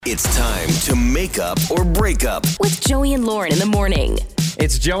It's time to make up or break up with Joey and Lauren in the morning.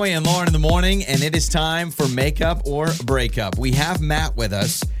 It's Joey and Lauren in the morning, and it is time for makeup or breakup. We have Matt with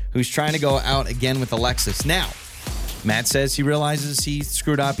us, who's trying to go out again with Alexis. Now, Matt says he realizes he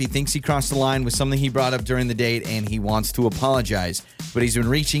screwed up. He thinks he crossed the line with something he brought up during the date, and he wants to apologize. But he's been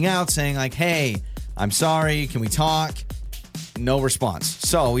reaching out saying, like, hey, I'm sorry. Can we talk? No response.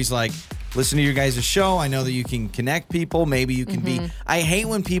 So he's like, listen to your guys' show. I know that you can connect people. Maybe you can be. I hate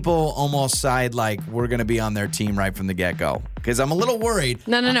when people almost side like we're going to be on their team right from the get-go because I'm a little worried.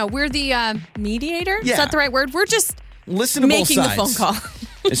 No. We're the mediator. Yeah. Is that the right word? We're just listen to making both the phone sides.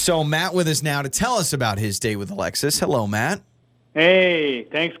 call. So Matt with us now to tell us about his date with Alexis. Hello, Matt. Hey,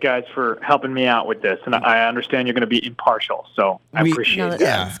 thanks, guys, for helping me out with this. And I understand you're going to be impartial, so I appreciate No, it.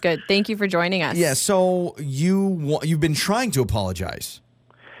 that's good. Thank you for joining us. Yeah, so you've been trying to apologize.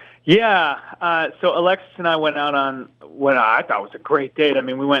 Yeah, so Alexis and I went out on what I thought was a great date. I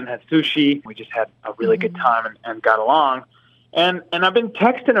mean, we went and had sushi. We just had a really good time and got along. And I've been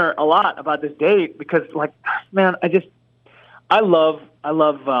texting her a lot about this date because, like, man, I love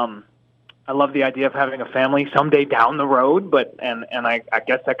the idea of having a family someday down the road. But and I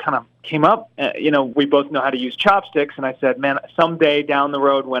guess that kind of came up. We both know how to use chopsticks, and I said, man, someday down the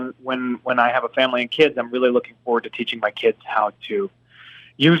road when I have a family and kids, I'm really looking forward to teaching my kids how to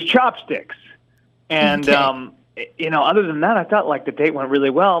use chopsticks. And, other than that, I thought, like, the date went really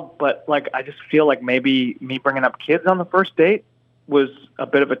well. But, like, I just feel like maybe me bringing up kids on the first date was a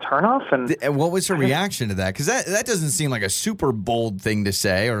bit of a turnoff. And what was her reaction to that? Because that doesn't seem like a super bold thing to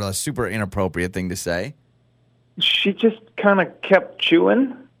say or a super inappropriate thing to say. She just kind of kept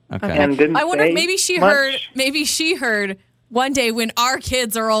chewing and didn't I wonder say if maybe she heard one day when our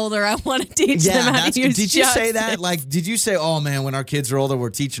kids are older, I want to teach them how to use chopsticks. Did you say that? Like, did you say, oh, man, when our kids are older, we're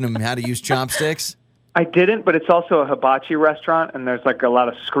teaching them how to use chopsticks? I didn't, but it's also a hibachi restaurant, and there's, like, a lot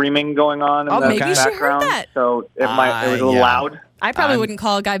of screaming going on in the maybe background. she heard that. So it was a little loud. I probably wouldn't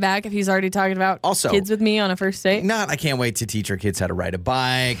call a guy back if he's already talking about Also, kids with me on a first date. I can't wait to teach our kids how to ride a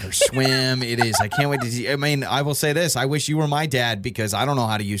bike or swim. I can't wait to I will say this. I wish you were my dad because I don't know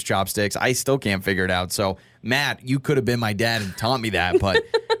how to use chopsticks. I still can't figure it out. So, Matt, you could have been my dad and taught me that, but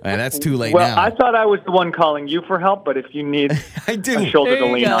that's too late now. Well, I thought I was the one calling you for help, but if you need a shoulder to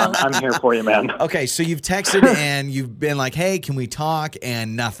lean on, I'm here for you, man. Okay, so you've texted and you've been like, hey, can we talk?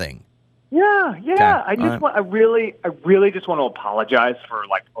 And nothing. Yeah. Okay. I really just want to apologize for,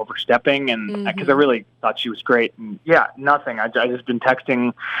 like, overstepping, and because I really thought she was great. And nothing. I just been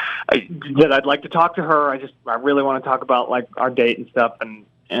texting that I'd like to talk to her. I really want to talk about, like, our date and stuff, and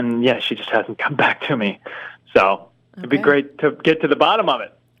she just hasn't come back to me. So it'd be great to get to the bottom of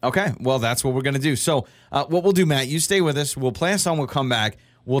it. Okay, well, that's what we're going to do. So what we'll do, Matt, you stay with us. We'll play a song. We'll come back.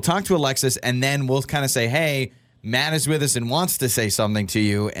 We'll talk to Alexis, and then we'll kind of say, hey, Matt is with us and wants to say something to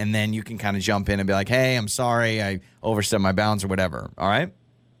you, and then you can kind of jump in and be like, hey, I'm sorry, I overstepped my bounds or whatever. All right?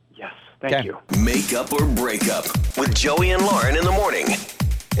 Yes, thank you. Make up or break up with Joey and Lauren in the morning.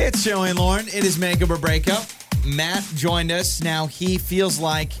 It's Joey and Lauren. It is Makeup or Breakup. Matt joined us. Now, he feels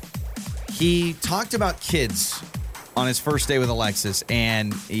like he talked about kids on his first day with Alexis,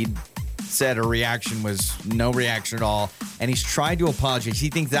 and he said her reaction was no reaction at all, and he's tried to apologize. He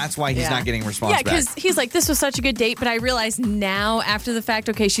thinks that's why he's not getting a response back. Yeah, because he's like, this was such a good date, but I realize now after the fact,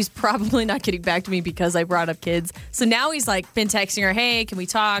 okay, she's probably not getting back to me because I brought up kids. So now he's like been texting her, hey, can we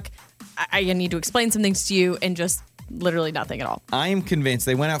talk? I need to explain some things to you, and just literally nothing at all. I am convinced,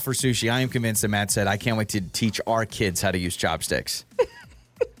 they went out for sushi. I am convinced that Matt said, I can't wait to teach our kids how to use chopsticks.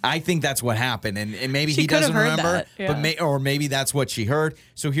 I think that's what happened, and maybe he doesn't remember, or maybe that's what she heard.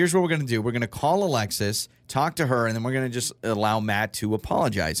 So here's what we're going to do. We're going to call Alexis, talk to her, and then we're going to just allow Matt to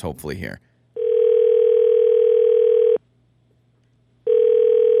apologize, hopefully, here.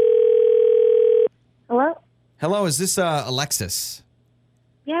 Hello? Hello, is this Alexis?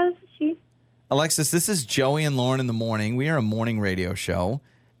 Yeah, this is she. Alexis, this is Joey and Lauren in the morning. We are a morning radio show,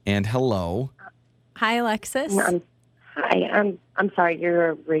 and hello. Hi, Alexis. Hi, I'm sorry, you're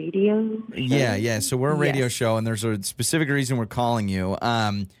a radio show? Yeah. So we're a radio show, and there's a specific reason we're calling you.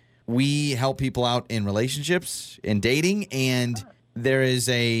 We help people out in relationships, in dating, and there is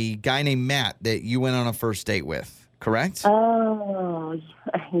a guy named Matt that you went on a first date with, correct? Oh,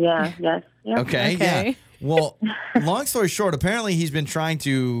 yes. Okay, yeah. Well, long story short, apparently he's been trying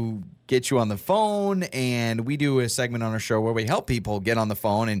to get you on the phone, and we do a segment on our show where we help people get on the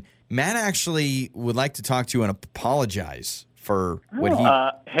phone, and Matt actually would like to talk to you and apologize for what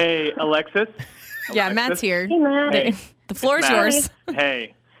he... Hey, Alexis. Yeah, Matt's here. Hey, Matt. The floor is yours.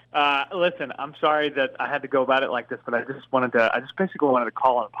 Hey. Listen, I'm sorry that I had to go about it like this, but I just basically wanted to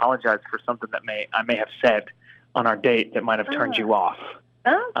call and apologize for something that I may have said on our date that might have turned you off.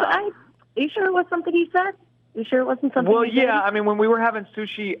 Are you sure it was something he said? You sure it wasn't something Well, he did? yeah. I mean, when we were having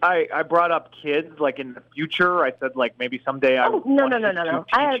sushi, I brought up kids, like in the future. I said, like, maybe someday I Oh, no.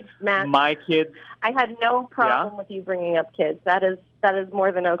 I had Matt. my kids. I had no problem with you bringing up kids. That is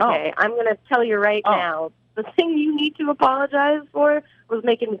more than okay. I'm going to tell you right now, the thing you need to apologize for was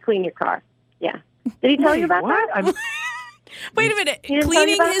making me clean your car. Yeah. Did he tell you about that? Wait a minute. He didn't tell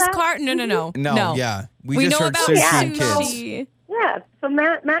you Cleaning about his that? car? No. No, yeah. We just know heard about sushi and sushi. kids. Yeah. So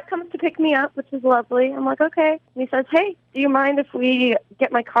Matt comes to pick me up, which is lovely. I'm like, okay. And he says, hey, do you mind if we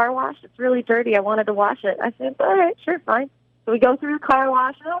get my car washed? It's really dirty. I wanted to wash it. I said, all right, sure, fine. So we go through the car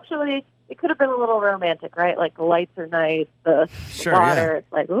wash, and actually, it could have been a little romantic, right? Like the lights are nice, the water.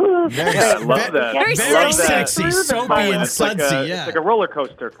 It's like, ooh. I love that. Very Very sexy. sexy, soapy, and It's like sudsy. it's like a roller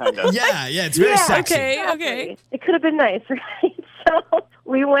coaster, kind of. Yeah, it's very sexy. Okay. It could have been nice, right? So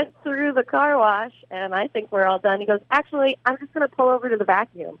we went through the car wash, and I think we're all done. He goes, actually, I'm just going to pull over to the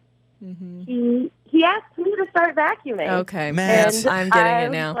vacuum. Mm-hmm. He asked me to start vacuuming. Okay, Man, I'm getting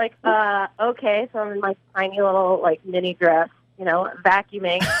it now. I was like, okay. So I'm in my tiny little, like, mini dress,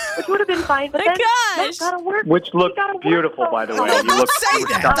 vacuuming, which would have been fine. But then Matt got to work. Which looked beautiful, by the way. No, You don't looked say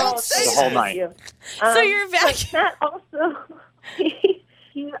that. Don't say the whole that. night. So you're But Matt also,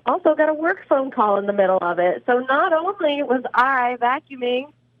 he also got a work phone call in the middle of it. So not only was I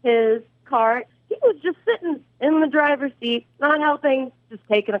vacuuming his car, he was just sitting in the driver's seat, not helping, just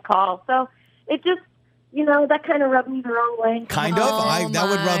taking a call. So it just, that kind of rubbed me the wrong way. Kind of. That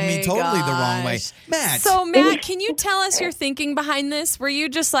would rub me totally the wrong way. Matt. So, Matt, can you tell us your thinking behind this? Were you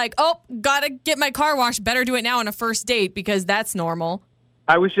just like, gotta get my car washed, better do it now on a first date because that's normal?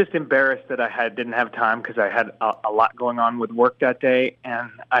 I was just embarrassed that I didn't have time because I had a lot going on with work that day, and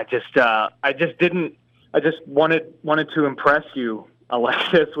I just wanted to impress you,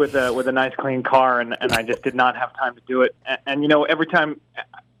 Alexis, with a nice clean car, and I just did not have time to do it. And every time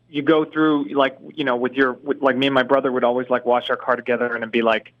you go through, like, with me and my brother would always like wash our car together, and it'd be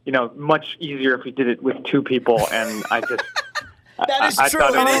like, much easier if we did it with two people, and I just. That is I true.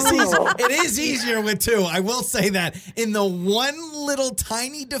 thought It is easier with two. I will say that. In the one little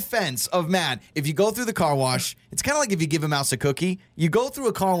tiny defense of Matt, if you go through the car wash, it's kind of like if you give a mouse a cookie. You go through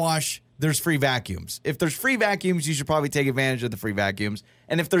a car wash, there's free vacuums. If there's free vacuums, you should probably take advantage of the free vacuums.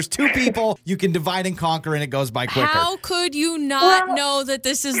 And if there's two people, you can divide and conquer, and it goes by quicker. How could you not know that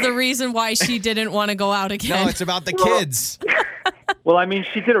this is the reason why she didn't want to go out again? No, it's about the kids. Well, I mean,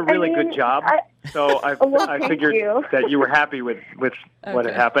 she did a really good job. So I figured that you were happy with what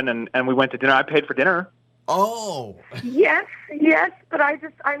had happened, and we went to dinner. I paid for dinner. Oh. Yes, but I'm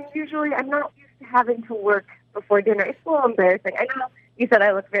not used to having to work before dinner. It's a little embarrassing. I know you said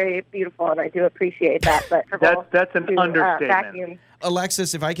I look very beautiful, and I do appreciate that. But that's an understatement. Vacuum.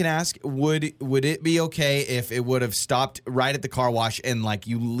 Alexis, if I can ask, would it be okay if it would have stopped right at the car wash and like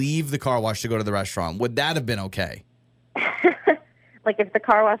you leave the car wash to go to the restaurant? Would that have been okay? Like if the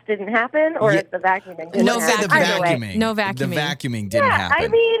car wash didn't happen, or if the vacuuming didn't happen? The vacuuming. No vacuuming. The vacuuming didn't happen. I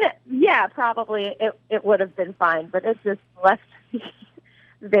mean, yeah, probably it would have been fine, but it's just left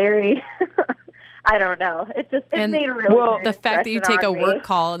very. I don't know. It made a really weird the fact that you take a me. work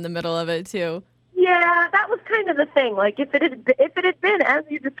call in the middle of it too. Yeah, that was kind of the thing. Like if it had been as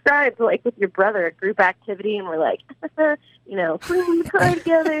you described, like with your brother, a group activity, and we're like, cleaning the car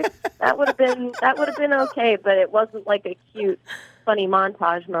together, that would have been okay. But it wasn't like a cute, funny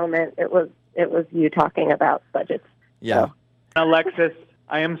montage moment. It was you talking about budgets. Yeah. So. Alexis,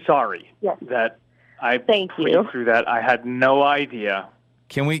 I am sorry that I Thank put you. through that. I had no idea.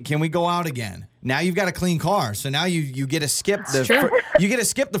 Can we go out again? Now you've got a clean car, so now you get to skip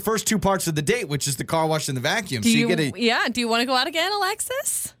the first two parts of the date, which is the car wash and the vacuum. Do you want to go out again,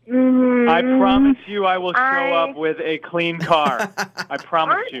 Alexis? Mm-hmm. I promise you I will show up with a clean car. I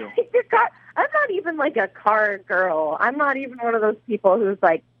promise you. I'm not even like a car girl. I'm not even one of those people who's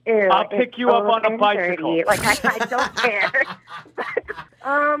like, ew, I'll pick you up on a bicycle. Dirty. Like I don't care.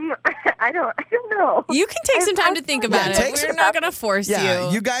 I don't know. You can take some time to think about it. We're not going to force you.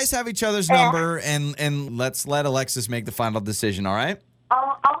 You guys have each other's number, and let's let Alexis make the final decision. All right.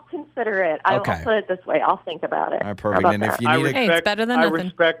 I'll consider it. I'll put it this way. I'll think about it. All right, perfect. And if you need it's better than nothing. I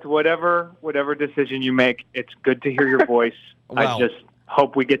respect whatever decision you make. It's good to hear your voice. Well, I just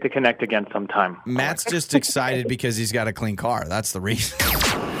hope we get to connect again sometime. Matt's just excited because he's got a clean car. That's the reason.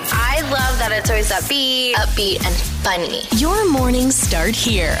 I love that it's always upbeat and funny. Your mornings start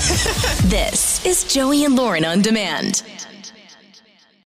here. This is Joey and Lauren on Demand.